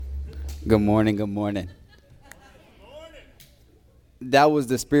Good morning, good morning. That was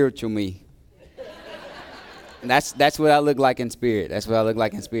the spiritual me. That's what I look like in spirit. That's what I look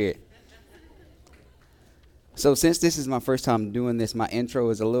like in spirit. So since this is my first time doing this, my intro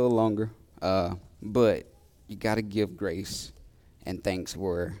is a little longer. But you gotta give grace and thanks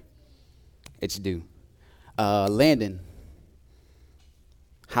where it's due. Landon,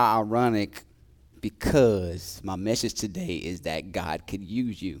 how ironic, because my message today is that God could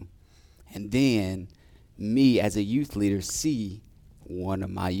use you. And then me as a youth leader see one of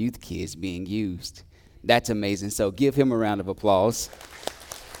my youth kids being used. That's amazing. So give him a round of applause.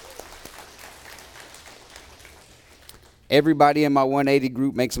 Everybody in my 180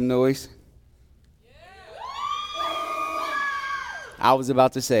 group make some noise. I was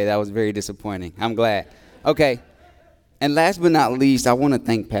about to say that was very disappointing. I'm glad. Okay. And last but not least, I want to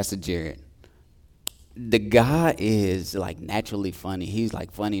thank Pastor Jared. The guy is like naturally funny. He's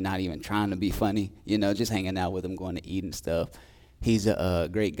like funny, not even trying to be funny, just hanging out with him, going to eat and stuff. He's a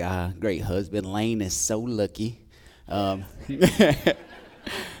great guy, great husband. Lane is so lucky. No,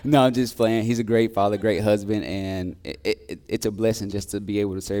 I'm just playing. He's a great father, great husband, and it's a blessing just to be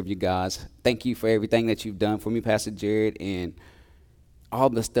able to serve you guys. Thank you for everything that you've done for me, Pastor Jared, and all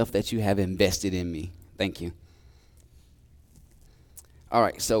the stuff that you have invested in me. Thank you. All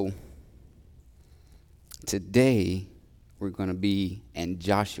right, so today we're going to be in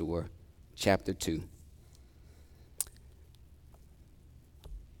Joshua chapter 2.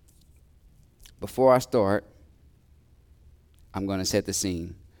 Before I start, I'm going to set the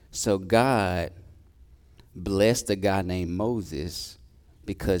scene. So God blessed a guy named Moses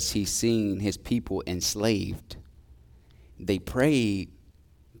because he seen his people enslaved. They prayed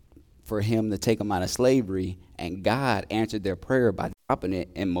for him to take them out of slavery, and God answered their prayer by dropping it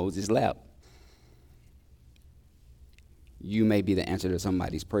in Moses' lap. You may be the answer to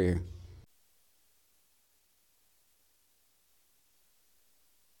somebody's prayer.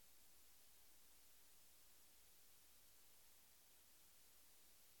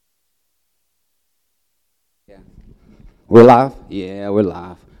 Yeah. We're live? Yeah, we're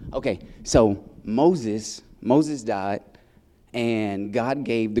live. Okay, so Moses died, and God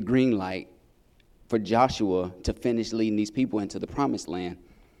gave the green light for Joshua to finish leading these people into the promised land.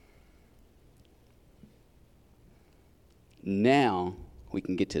 Now we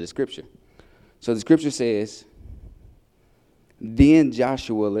can get to the scripture. So the scripture says, then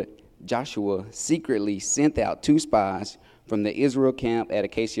Joshua secretly sent out 2 spies from the Israel camp at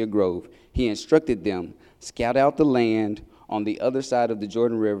Acacia Grove. He instructed them, scout out the land on the other side of the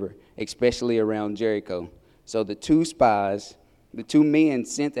Jordan River, especially around Jericho. So the 2 men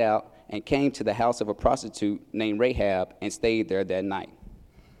sent out and came to the house of a prostitute named Rahab and stayed there that night.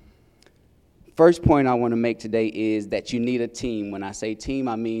 First point I want to make today is that you need a team. When I say team,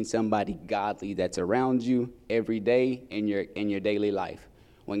 I mean somebody godly that's around you every day in your daily life.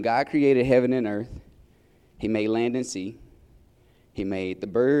 When God created heaven and earth, he made land and sea. He made the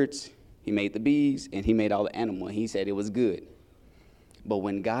birds, he made the bees, and he made all the animals. He said it was good. But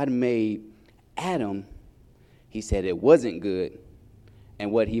when God made Adam, he said it wasn't good.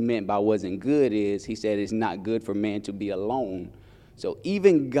 And what he meant by wasn't good is he said it's not good for man to be alone. So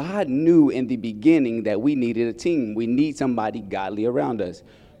even God knew in the beginning that we needed a team. We need somebody godly around us.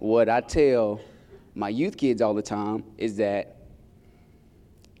 What I tell my youth kids all the time is that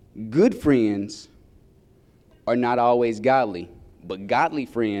good friends are not always godly, but godly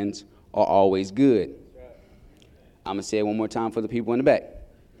friends are always good. I'm going to say it one more time for the people in the back.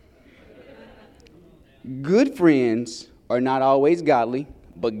 Good friends are not always godly,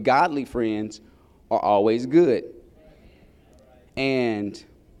 but godly friends are always good. And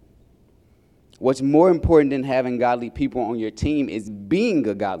what's more important than having godly people on your team is being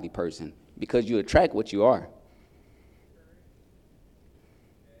a godly person, because you attract what you are.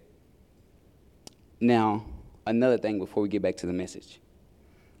 Now, another thing before we get back to the message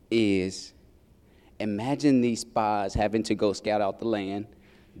is imagine these spies having to go scout out the land.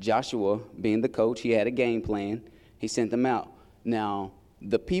 Joshua, being the coach, he had a game plan. He sent them out. Now,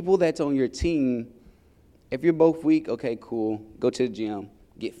 the people that's on your team, if you're both weak, okay, cool. Go to the gym,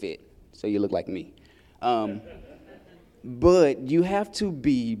 get fit, so you look like me. But you have to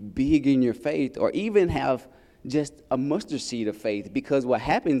be big in your faith, or even have just a mustard seed of faith, because what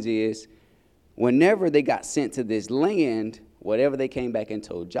happens is whenever they got sent to this land, whatever they came back and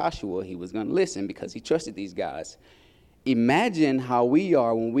told Joshua, he was going to listen because he trusted these guys. Imagine how we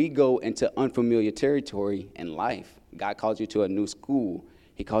are when we go into unfamiliar territory in life. God calls you to a new school.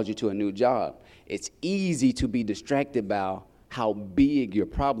 He calls you to a new job. It's easy to be distracted by how big your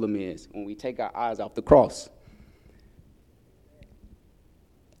problem is when we take our eyes off the cross.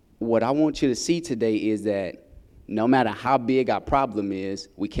 what I want you to see today is that no matter how big our problem is,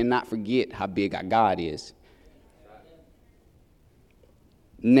 we cannot forget how big our God is.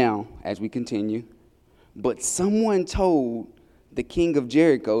 Now, as we continue, but someone told the king of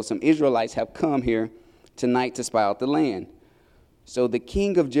Jericho, some Israelites have come here tonight to spy out the land. So the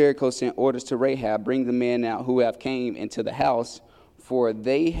king of Jericho sent orders to Rahab, bring the men out who have came into the house, for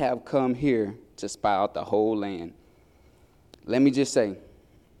they have come here to spy out the whole land. Let me just say,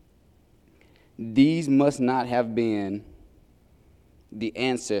 these must not have been the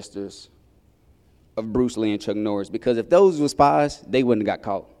ancestors of Bruce Lee and Chuck Norris, because if those were spies, they wouldn't have got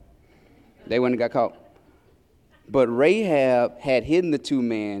caught. They wouldn't have got caught. But Rahab had hidden the two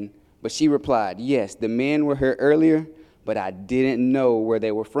men, but she replied, yes, the men were here earlier, but I didn't know where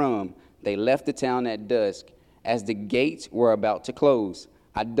they were from. They left the town at dusk as the gates were about to close.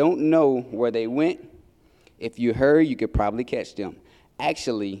 I don't know where they went. If you hurry, you could probably catch them.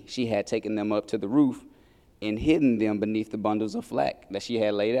 Actually, she had taken them up to the roof and hidden them beneath the bundles of flax that she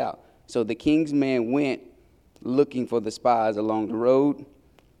had laid out. So the king's man went looking for the spies along the road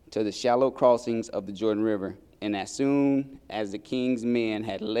to the shallow crossings of the Jordan River. And as soon as the king's men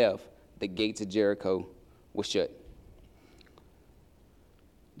had left, the gates of Jericho were shut.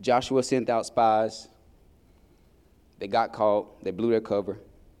 Joshua sent out spies. They got caught. They blew their cover.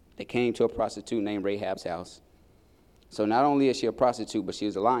 They came to a prostitute named Rahab's house. So not only is she a prostitute, but she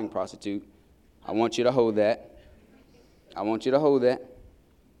is a lying prostitute. I want you to hold that. I want you to hold that.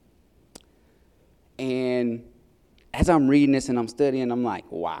 And as I'm reading this and I'm studying, I'm like,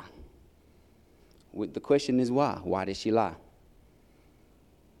 why? The question is why? Why did she lie?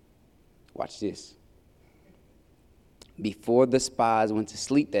 Watch this. Before the spies went to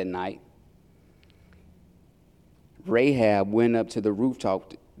sleep that night, Rahab went up to the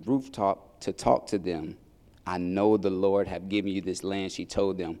rooftop to talk to them. I know the Lord have given you this land, she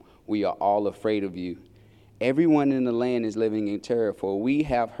told them. We are all afraid of you. Everyone in the land is living in terror, for we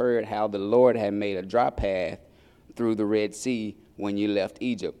have heard how the Lord had made a dry path through the Red Sea when you left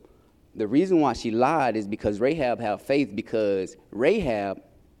Egypt. The reason why she lied is because Rahab had faith, because Rahab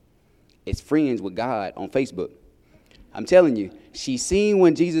is friends with God on Facebook. I'm telling you, she seen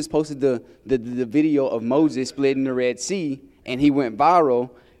when Jesus posted the video of Moses splitting the Red Sea, and he went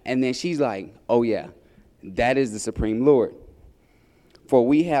viral, and then she's like, oh yeah, that is the supreme Lord. For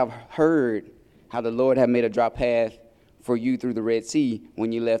we have heard how the Lord had made a dry path for you through the Red Sea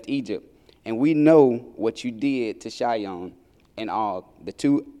when you left Egypt. And we know what you did to Sihon and Og, the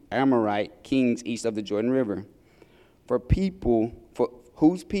two Amorite kings east of the Jordan River, for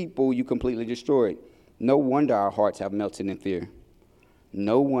whose people you completely destroyed. No wonder our hearts have melted in fear.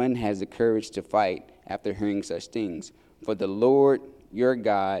 No one has the courage to fight after hearing such things. For the Lord your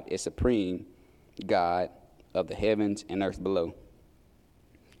God is supreme God of the heavens and earth below.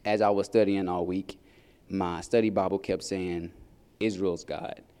 As I was studying all week, my study Bible kept saying, Israel's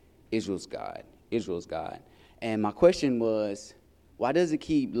God, Israel's God, Israel's God. And my question was, why does it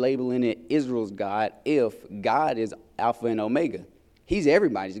keep labeling it Israel's God if God is Alpha and Omega? He's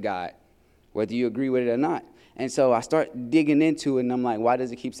everybody's God, whether you agree with it or not. And so I start digging into it, and I'm like, why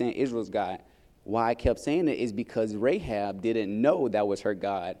does it keep saying Israel's God? Why I kept saying it is because Rahab didn't know that was her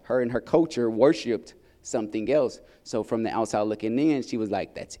God. Her and her culture worshipped something else. So from the outside looking in, she was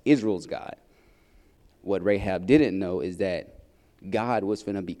like, that's Israel's God. What Rahab didn't know is that God was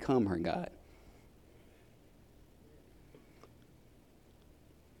going to become her God.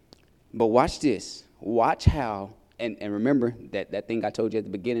 But watch this. Watch how, and remember that thing I told you at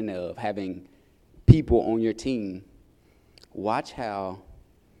the beginning of having people on your team. Watch how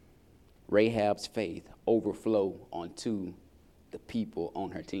Rahab's faith overflow onto the people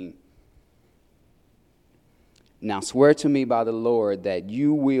on her team. Now swear to me by the Lord that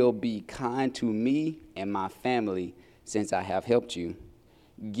you will be kind to me and my family since I have helped you.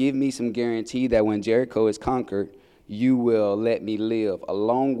 Give me some guarantee that when Jericho is conquered, you will let me live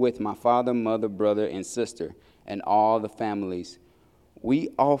along with my father, mother, brother, and sister, and all the families. We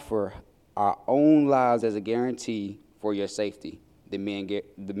offer our own lives as a guarantee for your safety. The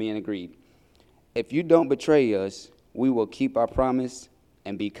men agreed. If you don't betray us, we will keep our promise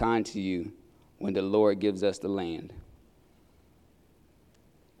and be kind to you when the Lord gives us the land.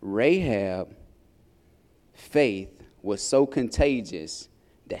 Rahab's faith was so contagious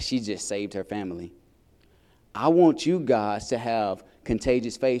that she just saved her family. I want you guys to have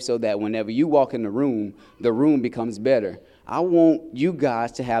contagious faith so that whenever you walk in the room becomes better. I want you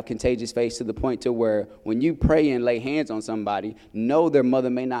guys to have contagious faith to the point to where when you pray and lay hands on somebody, know their mother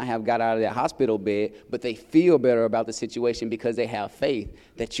may not have got out of their hospital bed, but they feel better about the situation because they have faith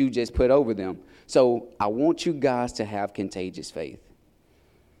that you just put over them. So I want you guys to have contagious faith.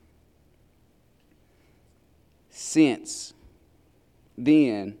 Since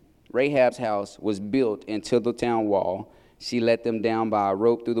then, Rahab's house was built into the town wall. She let them down by a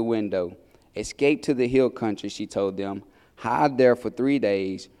rope through the window. Escape to the hill country, she told them. Hide there for 3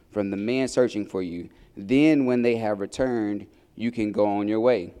 days from the men searching for you. Then when they have returned, you can go on your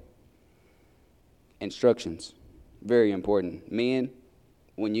way. Instructions. Very important. Men,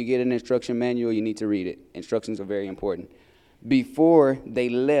 when you get an instruction manual, you need to read it. Instructions are very important. Before they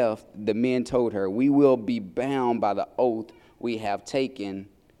left, the men told her, we will be bound by the oath we have taken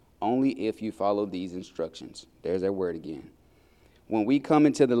only if you follow these instructions. There's that word again. When we come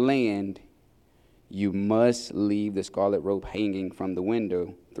into the land, you must leave the scarlet rope hanging from the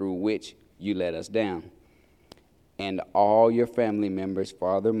window through which you let us down. And all your family members,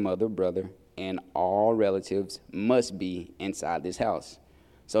 father, mother, brother, and all relatives must be inside this house.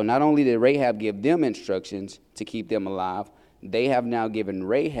 So not only did Rahab give them instructions to keep them alive, they have now given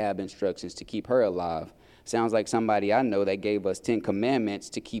Rahab instructions to keep her alive. Sounds like somebody I know that gave us 10 commandments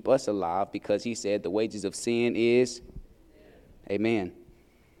to keep us alive, because he said the wages of sin is, amen.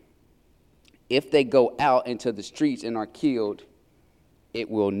 If they go out into the streets and are killed, it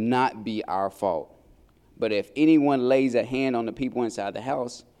will not be our fault. But if anyone lays a hand on the people inside the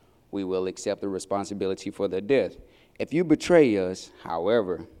house, we will accept the responsibility for their death. If you betray us,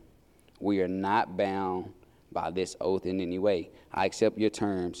 however, we are not bound by this oath in any way. I accept your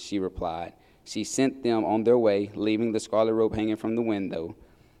terms, she replied. She sent them on their way, leaving the scarlet rope hanging from the window.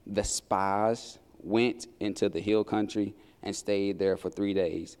 The spies went into the hill country and stayed there for 3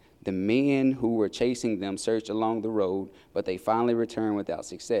 days. The men who were chasing them searched along the road, but they finally returned without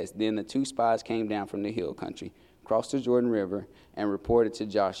success. Then the 2 spies came down from the hill country, crossed the Jordan River, and reported to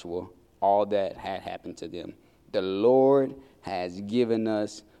Joshua all that had happened to them. The Lord has given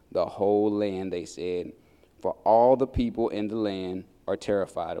us the whole land, they said, for all the people in the land are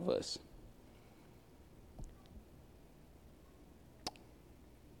terrified of us.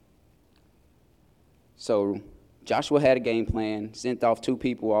 So Joshua had a game plan, sent off 2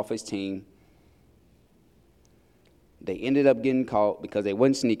 people off his team. They ended up getting caught because they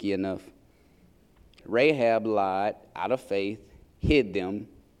wasn't sneaky enough. Rahab lied out of faith, hid them.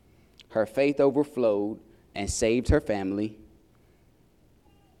 Her faith overflowed and saved her family.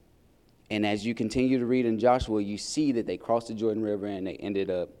 And as you continue to read in Joshua, you see that they crossed the Jordan River and they ended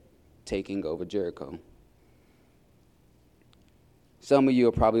up taking over Jericho. Some of you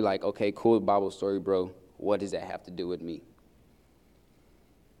are probably like, okay, cool Bible story, bro. What does that have to do with me?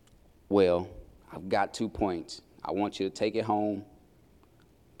 Well, I've got 2 points. I want you to take it home,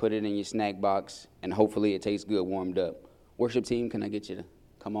 put it in your snack box, and hopefully it tastes good warmed up. Worship team, can I get you to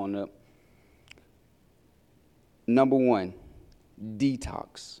come on up? Number 1,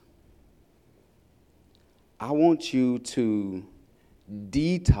 detox. I want you to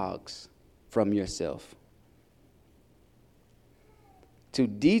detox from yourself. To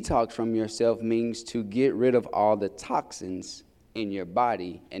detox from yourself means to get rid of all the toxins in your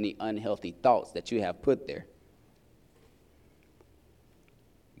body and the unhealthy thoughts that you have put there.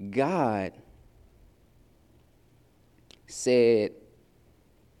 God said,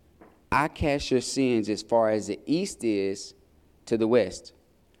 I cast your sins as far as the east is to the west.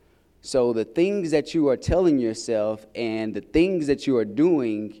 So the things that you are telling yourself and the things that you are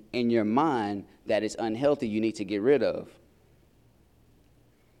doing in your mind that is unhealthy, you need to get rid of.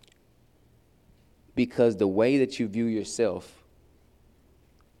 Because the way that you view yourself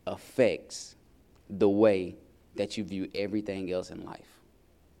affects the way that you view everything else in life.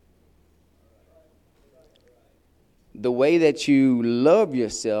 The way that you love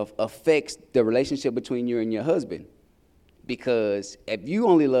yourself affects the relationship between you and your husband. Because if you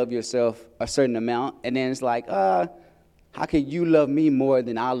only love yourself a certain amount, and then it's like, how can you love me more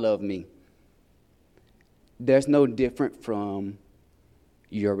than I love me? There's no different from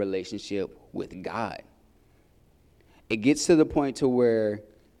your relationship with God. It gets to the point to where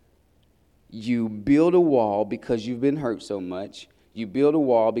you build a wall because you've been hurt so much. You build a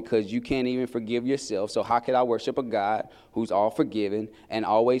wall because you can't even forgive yourself. So how could I worship a God who's all forgiving and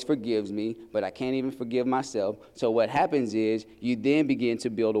always forgives me, but I can't even forgive myself? So what happens is you then begin to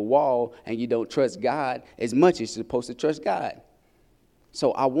build a wall and you don't trust God as much as you're supposed to trust God.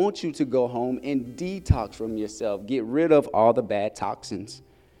 So I want you to go home and detox from yourself. Get rid of all the bad toxins.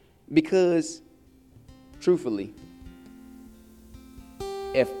 Because, truthfully,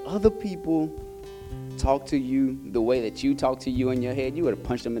 if other people talk to you the way that you talk to you in your head, you would have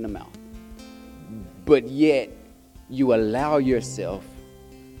punched them in the mouth. But yet, you allow yourself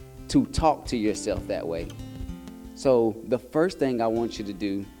to talk to yourself that way. So the first thing I want you to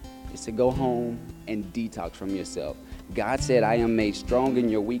do is to go home and detox from yourself. God said, I am made strong in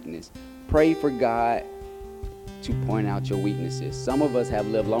your weakness. Pray for God to point out your weaknesses. Some of us have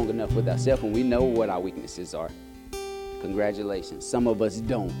lived long enough with ourselves and we know what our weaknesses are. Congratulations. Some of us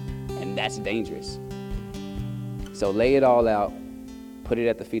don't, and that's dangerous. So lay it all out, put it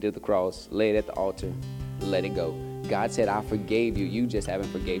at the feet of the cross, lay it at the altar, let it go. God said, I forgave you. You just haven't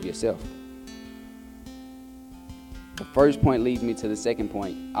forgave yourself. The first point leads me to the second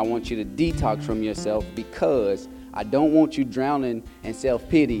point. I want you to detox from yourself because I don't want you drowning in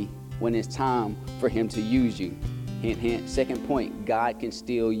self-pity when it's time for him to use you. Hint, hint. Second point, God can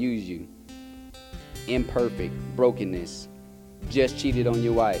still use you. Imperfect, brokenness, just cheated on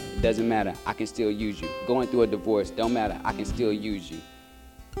your wife, doesn't matter, I can still use you. Going through a divorce, don't matter, I can still use you.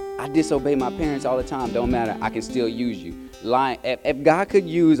 I disobey my parents all the time, don't matter, I can still use you. Lying, if God could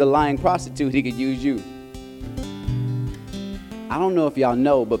use a lying prostitute, he could use you. I don't know if y'all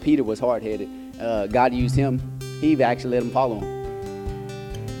know, but Peter was hard-headed. God used him. He actually let him follow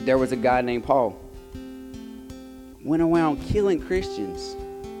him. There was a guy named Paul. Went around killing Christians.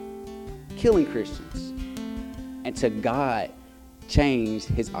 And to God changed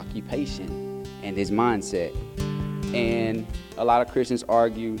his occupation and his mindset. And a lot of Christians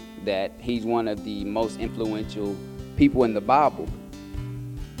argue that he's one of the most influential people in the Bible.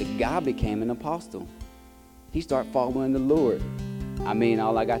 The guy became an apostle. He started following the Lord. I mean,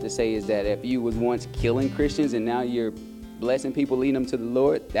 all I got to say is that if you was once killing Christians and now you're blessing people, leading them to the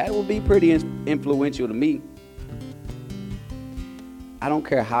Lord, that will be pretty influential to me. I don't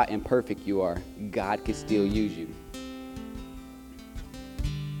care how imperfect you are, God can still use you.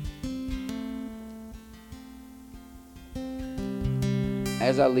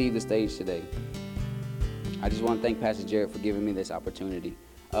 As I leave the stage today, I just want to thank Pastor Jared for giving me this opportunity.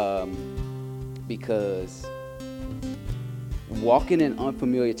 Because walking in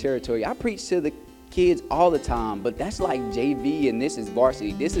unfamiliar territory, I preach to the kids all the time, but that's like JV and this is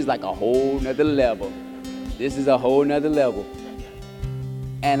varsity. This is like a whole nother level.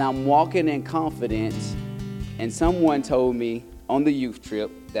 And I'm walking in confidence, and someone told me on the youth trip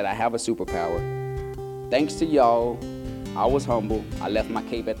that I have a superpower. Thanks to y'all, I was humble. I left my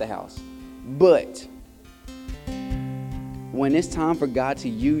cape at the house. But when it's time for God to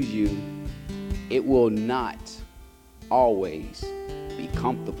use you, it will not always be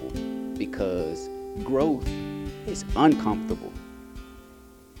comfortable because growth is uncomfortable.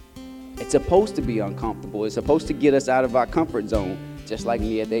 It's supposed to be uncomfortable. It's supposed to get us out of our comfort zone, just like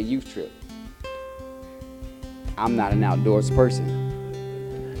me at that youth trip. I'm not an outdoors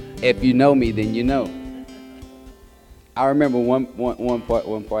person. If you know me, then you know. I remember one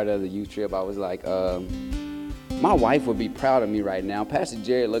part of the youth trip, I was like, my wife would be proud of me right now. Pastor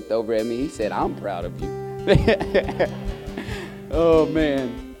Jared looked over at me. He said, I'm proud of you. Oh,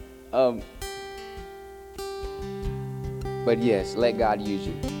 man. But yes, let God use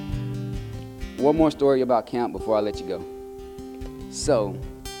you. One more story about camp before I let you go. So,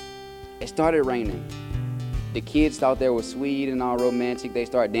 it started raining. The kids thought they were sweet and all romantic. They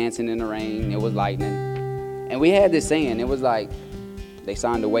started dancing in the rain. It was lightning. And we had this saying. It was like they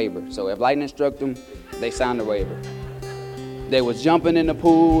signed a waiver. So if lightning struck them, they signed a waiver. They was jumping in the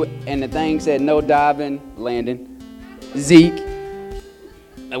pool, and the thing said no diving, landing, Zeke.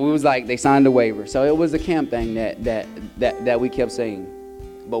 And we was like, they signed a waiver. So it was a camp thing that we kept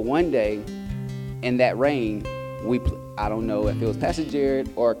saying. But one day, in that rain, I don't know if it was Pastor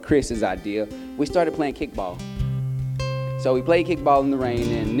Jared or Chris's idea, we started playing kickball. So we played kickball in the rain,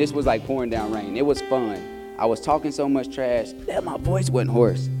 and this was like pouring down rain. It was fun. I was talking so much trash that my voice went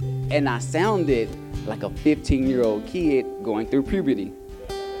hoarse. And I sounded like a 15-year-old kid going through puberty.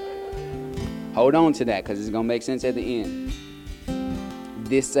 Hold on to that because it's going to make sense at the end.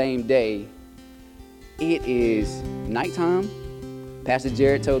 This same day, it is nighttime. Pastor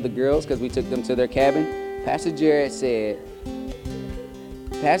Jared told the girls, because we took them to their cabin, Pastor Jared said,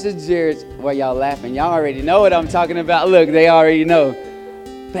 well, y'all laughing. Y'all already know what I'm talking about. Look, they already know.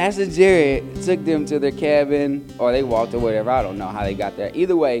 Pastor Jared took them to their cabin, or they walked or whatever. I don't know how they got there.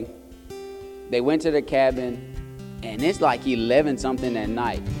 Either way, they went to their cabin, and it's like 11-something at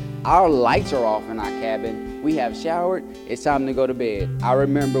night. Our lights are off in our cabin. We have showered. It's time to go to bed. I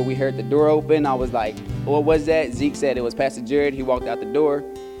remember we heard the door open. I was like, what was that? Zeke said it was Pastor Jared. He walked out the door.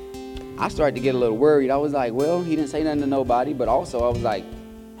 I started to get a little worried. I was like, well, he didn't say nothing to nobody, but also I was like,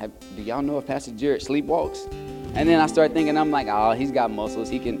 do y'all know if Pastor Jared sleepwalks? And then I started thinking, I'm like, oh, he's got muscles.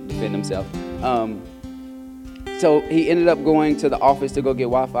 He can defend himself. So he ended up going to the office to go get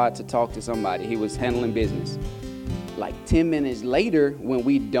Wi-Fi to talk to somebody. He was handling business. Like 10 minutes later, when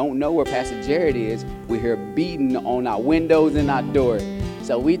we don't know where Pastor Jared is, we hear beating on our windows and our door.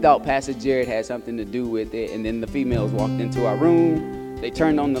 So we thought Pastor Jared had something to do with it. And then the females walked into our room. They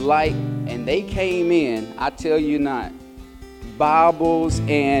turned on the light, and they came in, I tell you not, Bibles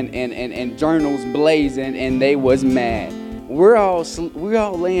and journals blazing, and they was mad. We're all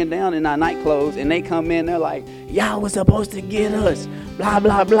laying down in our night clothes, and they come in, they're like, y'all was supposed to get us, blah,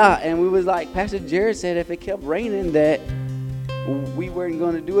 blah, blah. And we was like, Pastor Jared said if it kept raining that we weren't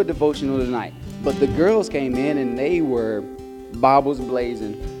going to do a devotional tonight. But the girls came in, and they were Bibles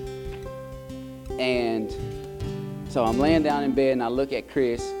blazing. And so I'm laying down in bed, and I look at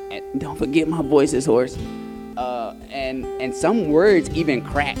Chris, and don't forget my voice is hoarse. And some words even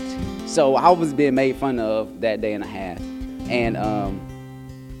cracked. So I was being made fun of that day and a half. And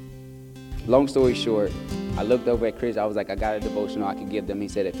long story short, I looked over at Chris. I was like, I got a devotional I could give them. He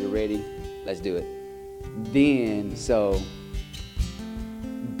said, if you're ready, let's do it.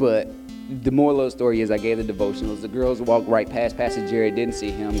 But the moral of the story is I gave the devotionals. The girls walked right past Pastor Jerry, didn't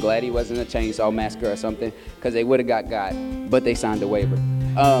see him. Glad he wasn't a chainsaw massacre or something, because they would have got, but they signed a waiver.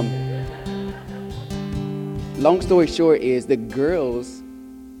 Long story short is the girls,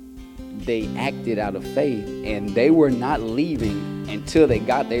 they acted out of faith, and they were not leaving until they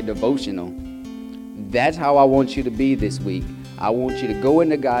got their devotional. That's how I want you to be this week. I want you to go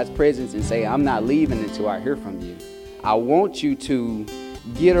into God's presence and say, I'm not leaving until I hear from you. I want you to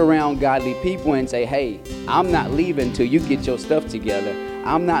get around godly people and say, hey, I'm not leaving until you get your stuff together.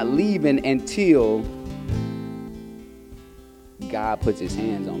 I'm not leaving until God puts his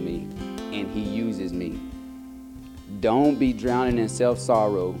hands on me and he uses me. Don't be drowning in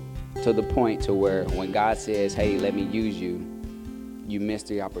self-sorrow to the point to where when God says, hey, let me use you, you miss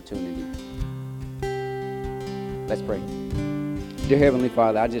the opportunity. Let's pray. Dear Heavenly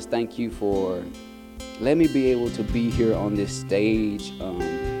Father, I just thank you for letting me be able to be here on this stage to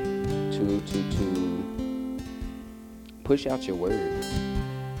push out your word.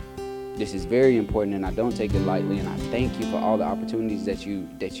 This is very important, and I don't take it lightly, and I thank you for all the opportunities that you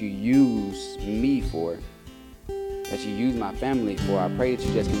use me for, that you use my family for. I pray that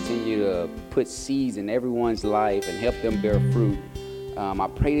you just continue to put seeds in everyone's life and help them bear fruit. I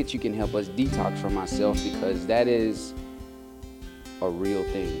pray that you can help us detox from ourselves, because that is a real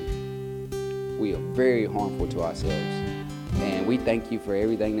thing. We are very harmful to ourselves. And we thank you for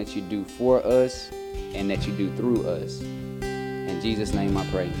everything that you do for us and that you do through us. In Jesus' name I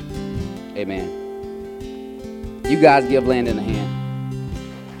pray. Amen. You guys give Landon a hand.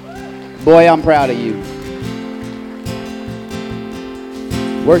 Boy, I'm proud of you.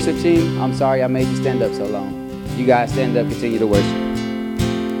 Worship team, I'm sorry I made you stand up so long. You guys stand up, continue to worship.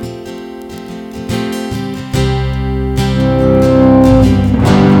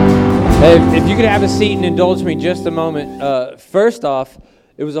 Hey, if you could have a seat and indulge me just a moment. First off,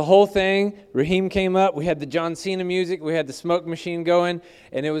 it was a whole thing. Raheem came up. We had the John Cena music. We had the smoke machine going,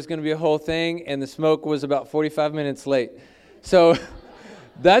 and it was going to be a whole thing, and the smoke was about 45 minutes late. So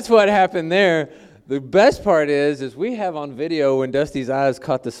that's what happened there. The best part is we have on video when Dusty's eyes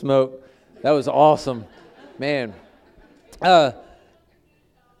caught the smoke. That was awesome. Man. Yeah,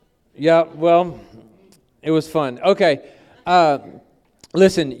 well, it was fun. Okay.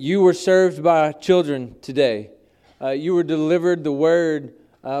 Listen, you were served by children today. You were delivered the word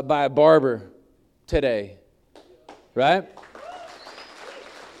by a barber today, right?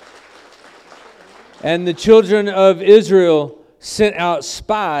 And the children of Israel sent out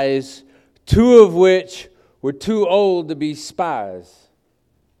spies, 2 of which were too old to be spies.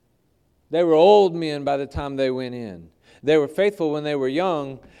 They were old men by the time they went in. They were faithful when they were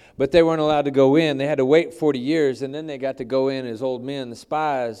young, but they weren't allowed to go in. They had to wait 40 years, and then they got to go in as old men. The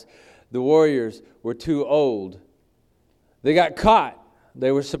spies, the warriors, were too old. They got caught.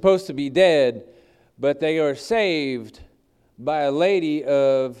 They were supposed to be dead, but they were saved by a lady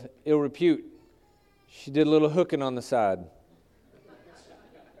of ill repute. She did a little hooking on the side.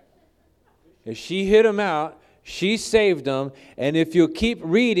 If she hit them out, she saved them. And if you'll keep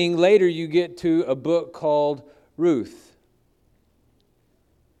reading, later you get to a book called Ruth.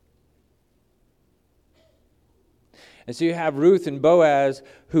 And so you have Ruth and Boaz,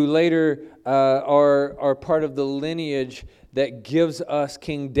 who later are part of the lineage that gives us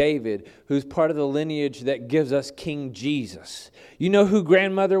King David, who's part of the lineage that gives us King Jesus. You know who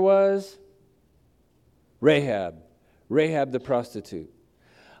grandmother was? Rahab the prostitute.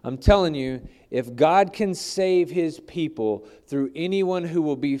 I'm telling you, if God can save his people through anyone who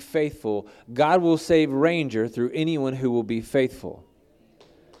will be faithful, God will save Ranger through anyone who will be faithful.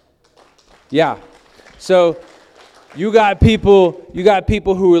 Yeah. So you got people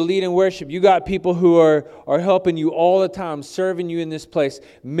who are leading worship. You got people who are helping you all the time, serving you in this place,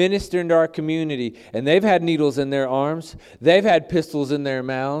 ministering to our community. And they've had needles in their arms. They've had pistols in their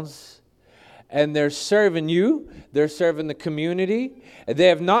mouths. and they're serving you. They're serving the community. They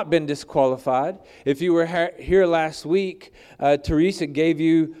have not been disqualified. If you were here last week, Teresa gave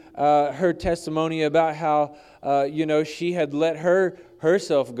you her testimony about how, she had let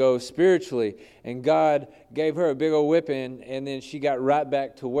herself go spiritually, and God gave her a big old whipping, and then she got right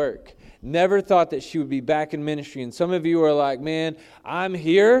back to work. Never thought that she would be back in ministry. And some of you are like, man, I'm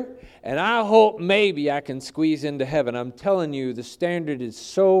here, and I hope maybe I can squeeze into heaven. I'm telling you, the standard is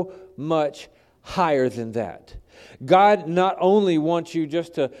so much higher than that. God not only wants you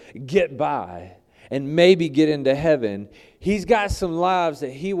just to get by and maybe get into heaven, He's got some lives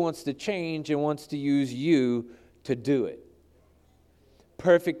that He wants to change and wants to use you to do it.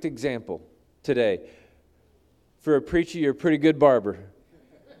 Perfect example today. For a preacher, you're a pretty good barber.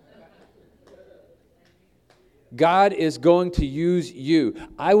 God is going to use you.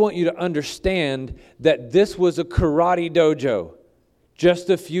 I want you to understand that this was a karate dojo just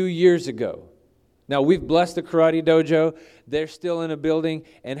a few years ago. Now, we've blessed the karate dojo. They're still in a building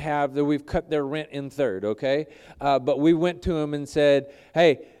and we've cut their rent in third, okay? But we went to them and said,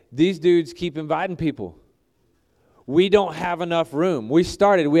 hey, these dudes keep inviting people. We don't have enough room. We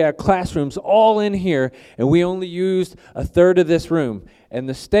had classrooms all in here, and we only used a third of this room. And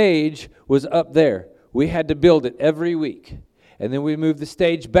the stage was up there. We had to build it every week. And then we moved the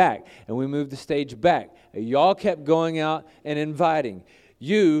stage back, and we moved the stage back. And y'all kept going out and inviting.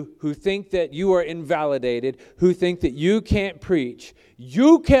 You who think that you are invalidated, who think that you can't preach,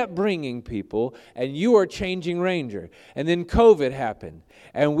 you kept bringing people, and you are changing Ranger. And then COVID happened,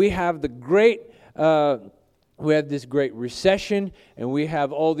 and we have this great recession, and we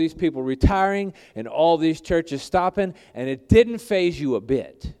have all these people retiring, and all these churches stopping, and it didn't faze you a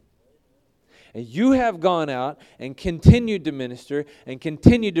bit. And you have gone out and continued to minister and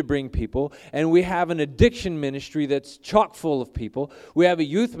continued to bring people. And we have an addiction ministry that's chock full of people. We have a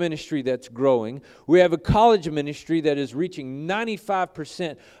youth ministry that's growing. We have a college ministry that is reaching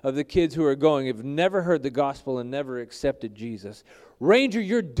 95% of the kids who are going have never heard the gospel and never accepted Jesus. Ranger,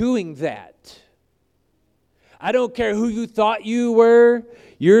 you're doing that. I don't care who you thought you were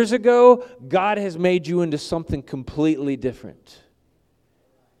years ago. God has made you into something completely different.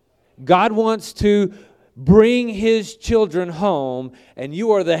 God wants to bring His children home, and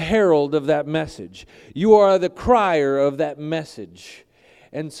you are the herald of that message. You are the crier of that message.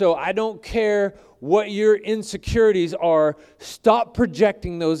 And so I don't care what your insecurities are, stop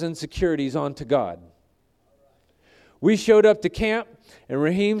projecting those insecurities onto God. We showed up to camp, and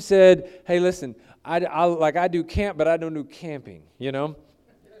Raheem said, hey, listen, I do camp, but I don't do camping,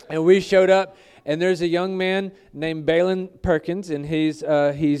 And we showed up, and there's a young man named Balin Perkins, and he's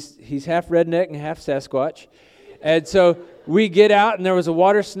half redneck and half Sasquatch. And so we get out, and there was a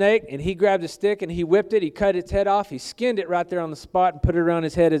water snake, and he grabbed a stick, and he whipped it. He cut its head off. He skinned it right there on the spot and put it around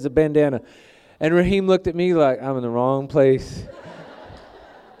his head as a bandana. And Raheem looked at me like, I'm in the wrong place.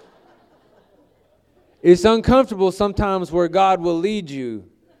 It's uncomfortable sometimes where God will lead you.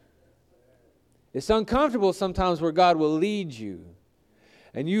 It's uncomfortable sometimes where God will lead you.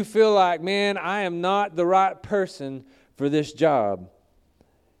 And you feel like, man, I am not the right person for this job.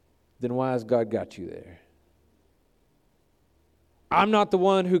 Then why has God got you there? I'm not the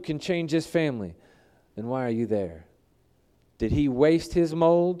one who can change this family. Then why are you there? Did He waste His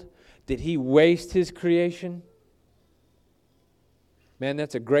mold? Did He waste His creation? Man,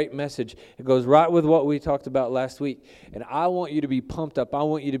 that's a great message. It goes right with what we talked about last week. And I want you to be pumped up. I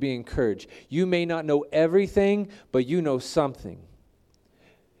want you to be encouraged. You may not know everything, but you know something.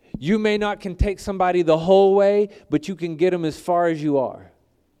 You may not can take somebody the whole way, but you can get them as far as you are.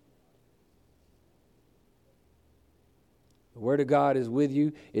 The Word of God is with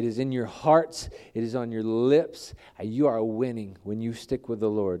you. It is in your hearts. It is on your lips. And you are winning when you stick with the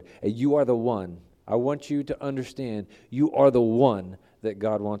Lord. And you are the one. I want you to understand you are the one that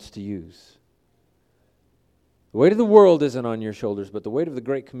God wants to use. The weight of the world isn't on your shoulders, but the weight of the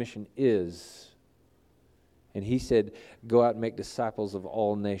Great Commission is. And He said, go out and make disciples of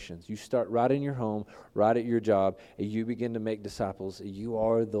all nations. You start right in your home, right at your job, and you begin to make disciples. You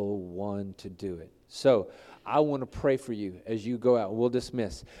are the one to do it. So I want to pray for you as you go out. We'll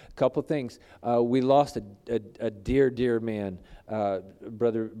dismiss. A couple things. We lost a dear man.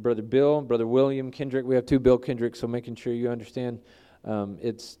 Brother Bill, Brother William Kendrick. We have two Bill Kendricks, so making sure you understand.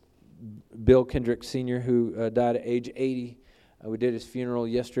 It's Bill Kendrick Sr. who died at age 80. We did his funeral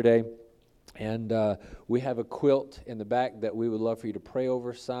yesterday. And we have a quilt in the back that we would love for you to pray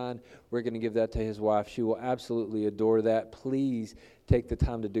over, sign. We're going to give that to his wife. She will absolutely adore that. Please take the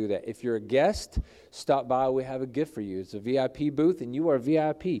time to do that. If you're a guest, stop by. We have a gift for you. It's a VIP booth, and you are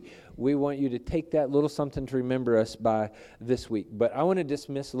VIP. We want you to take that little something to remember us by this week. But I want to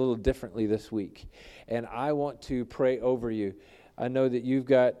dismiss a little differently this week, and I want to pray over you. I know that you've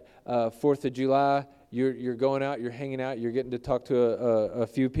got 4th of July. You're going out, you're hanging out, you're getting to talk to a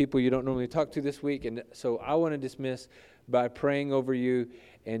few people you don't normally talk to this week. And so I want to dismiss by praying over you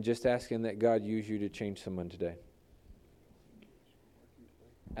and just asking that God use you to change someone today.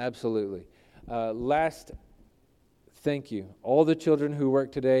 Absolutely. Last, thank you. All the children who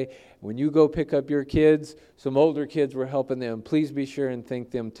work today, when you go pick up your kids, some older kids were helping them. Please be sure and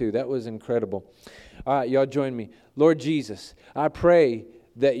thank them too. That was incredible. All right, y'all join me. Lord Jesus, I pray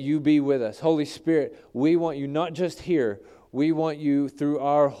that you be with us. Holy Spirit, we want you not just here. We want you through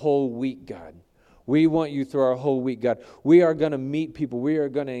our whole week, God. We want you through our whole week, God. We are going to meet people. We are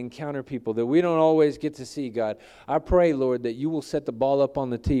going to encounter people that we don't always get to see, God. I pray, Lord, that you will set the ball up on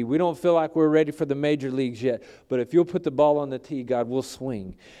the tee. We don't feel like we're ready for the major leagues yet, but if you'll put the ball on the tee, God, we'll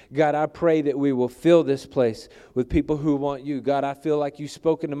swing. God, I pray that we will fill this place with people who want you. God, I feel like you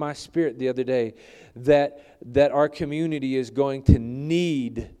spoke into my spirit the other day that our community is going to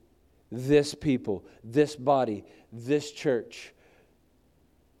need this people, this body, this church,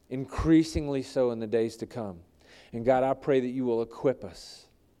 increasingly so in the days to come. And God, I pray that you will equip us.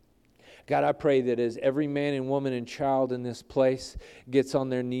 God, I pray that as every man and woman and child in this place gets on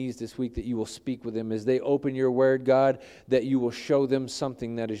their knees this week, that you will speak with them. As they open your word, God, that you will show them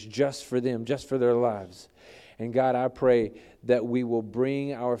something that is just for them, just for their lives. And God, I pray that we will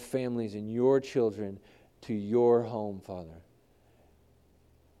bring our families and your children to your home, Father.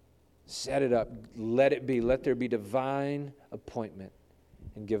 Set it up. Let it be. Let there be divine appointment.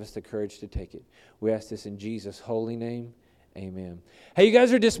 And give us the courage to take it. We ask this in Jesus' holy name. Amen. Hey, you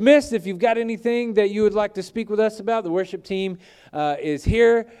guys are dismissed. If you've got anything that you would like to speak with us about, the worship team is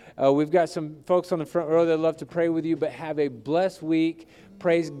here. We've got some folks on the front row that love to pray with you, but have a blessed week.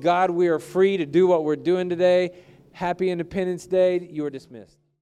 Praise God, we are free to do what we're doing today. Happy Independence Day. You are dismissed.